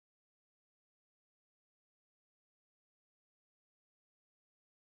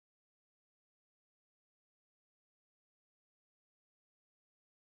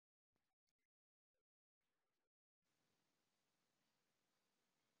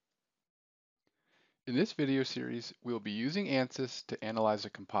In this video series, we will be using Ansys to analyze a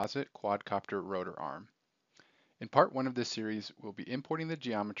composite quadcopter rotor arm. In part 1 of this series, we'll be importing the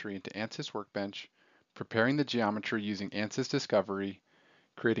geometry into Ansys Workbench, preparing the geometry using Ansys Discovery,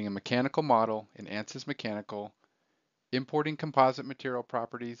 creating a mechanical model in Ansys Mechanical, importing composite material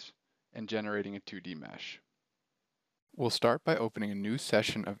properties, and generating a 2D mesh. We'll start by opening a new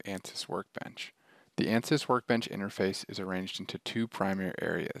session of Ansys Workbench. The Ansys Workbench interface is arranged into two primary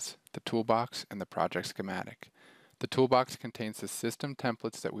areas, the toolbox and the project schematic. The toolbox contains the system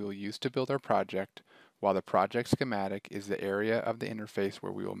templates that we will use to build our project, while the project schematic is the area of the interface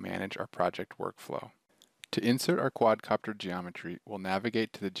where we will manage our project workflow. To insert our quadcopter geometry, we'll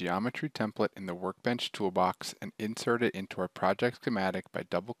navigate to the geometry template in the Workbench toolbox and insert it into our project schematic by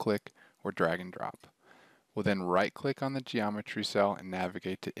double-click or drag and drop. We'll then right-click on the geometry cell and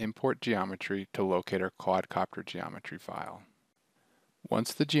navigate to Import Geometry to locate our quadcopter geometry file.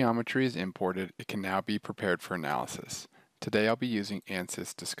 Once the geometry is imported, it can now be prepared for analysis. Today I'll be using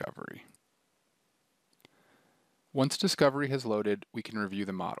Ansys Discovery. Once Discovery has loaded, we can review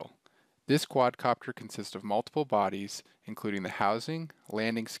the model. This quadcopter consists of multiple bodies, including the housing,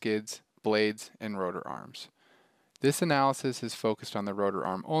 landing skids, blades, and rotor arms. This analysis is focused on the rotor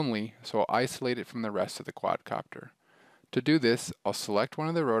arm only, so I'll isolate it from the rest of the quadcopter. To do this, I'll select one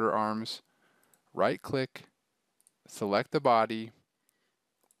of the rotor arms, right-click, select the body,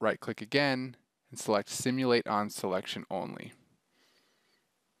 right-click again, and select Simulate on Selection Only.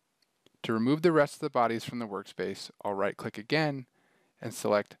 To remove the rest of the bodies from the workspace, I'll right-click again and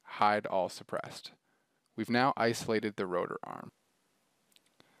select Hide All Suppressed. We've now isolated the rotor arm.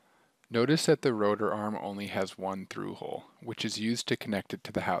 Notice that the rotor arm only has one through hole, which is used to connect it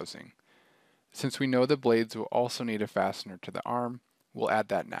to the housing. Since we know the blades will also need a fastener to the arm, we'll add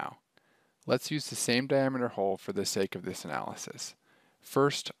that now. Let's use the same diameter hole for the sake of this analysis.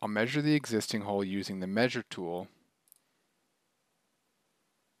 First, I'll measure the existing hole using the Measure tool,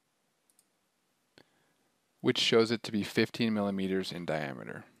 which shows it to be 15 millimeters in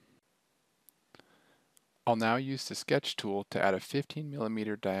diameter. I'll now use the Sketch tool to add a 15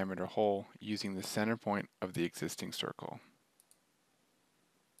 millimeter diameter hole using the center point of the existing circle.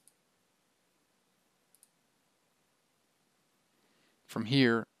 From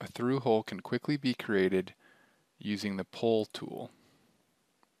here, a through hole can quickly be created using the Pull tool.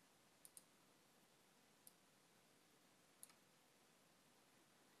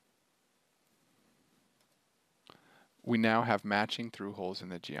 We now have matching through holes in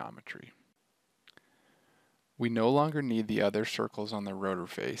the geometry. We no longer need the other circles on the rotor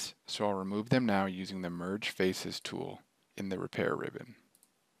face, so I'll remove them now using the Merge Faces tool in the Repair ribbon.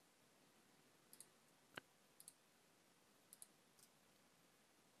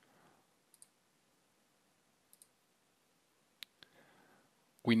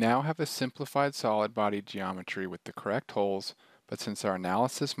 We now have a simplified solid body geometry with the correct holes, but since our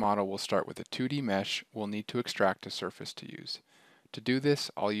analysis model will start with a 2D mesh, we'll need to extract a surface to use. To do this,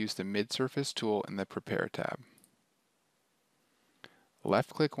 I'll use the Mid-Surface tool in the Prepare tab.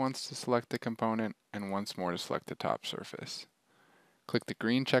 Left-click once to select the component and once more to select the top surface. Click the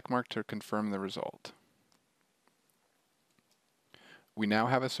green checkmark to confirm the result. We now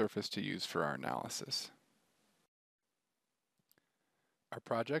have a surface to use for our analysis. Our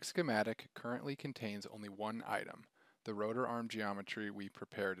project schematic currently contains only one item, the rotor arm geometry we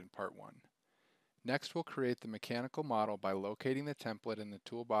prepared in part 1. Next, we'll create the mechanical model by locating the template in the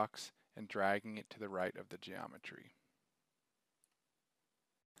toolbox and dragging it to the right of the geometry.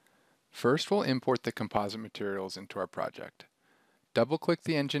 First, we'll import the composite materials into our project. Double-click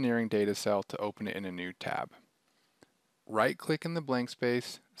the engineering data cell to open it in a new tab. Right-click in the blank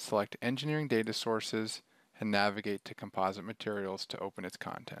space, select Engineering Data Sources, and navigate to Composite Materials to open its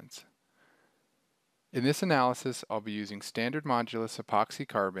contents. In this analysis, I'll be using standard modulus epoxy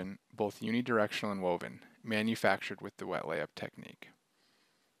carbon, both unidirectional and woven, manufactured with the wet layup technique.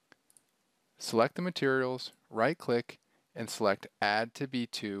 Select the materials, right-click, and select Add to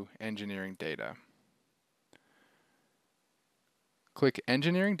B2 Engineering Data. Click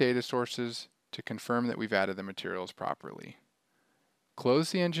Engineering Data Sources to confirm that we've added the materials properly.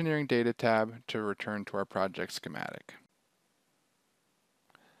 Close the Engineering Data tab to return to our project schematic.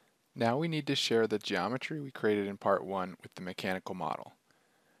 Now we need to share the geometry we created in part 1 with the mechanical model.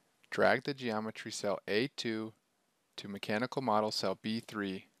 Drag the geometry cell A2 to mechanical model cell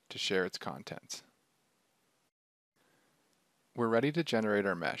B3 to share its contents. We're ready to generate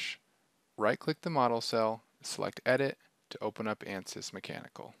our mesh. Right-click the model cell, select Edit to open up Ansys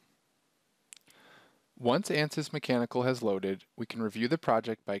Mechanical. Once Ansys Mechanical has loaded, we can review the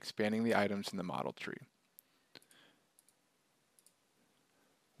project by expanding the items in the model tree.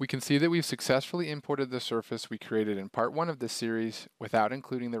 We can see that we've successfully imported the surface we created in part 1 of this series without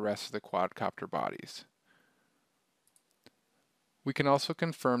including the rest of the quadcopter bodies. We can also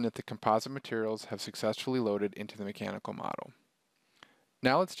confirm that the composite materials have successfully loaded into the mechanical model.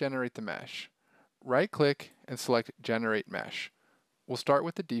 Now let's generate the mesh. Right-click and select Generate Mesh. We'll start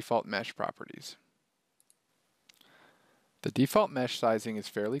with the default mesh properties. The default mesh sizing is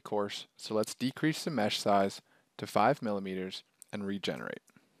fairly coarse, so let's decrease the mesh size to 5 mm and regenerate.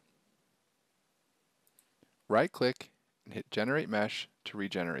 Right-click and hit Generate Mesh to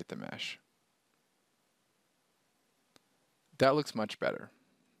regenerate the mesh. That looks much better.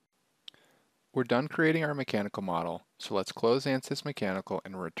 We're done creating our mechanical model, so let's close Ansys Mechanical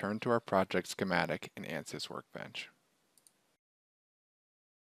and return to our project schematic in Ansys Workbench.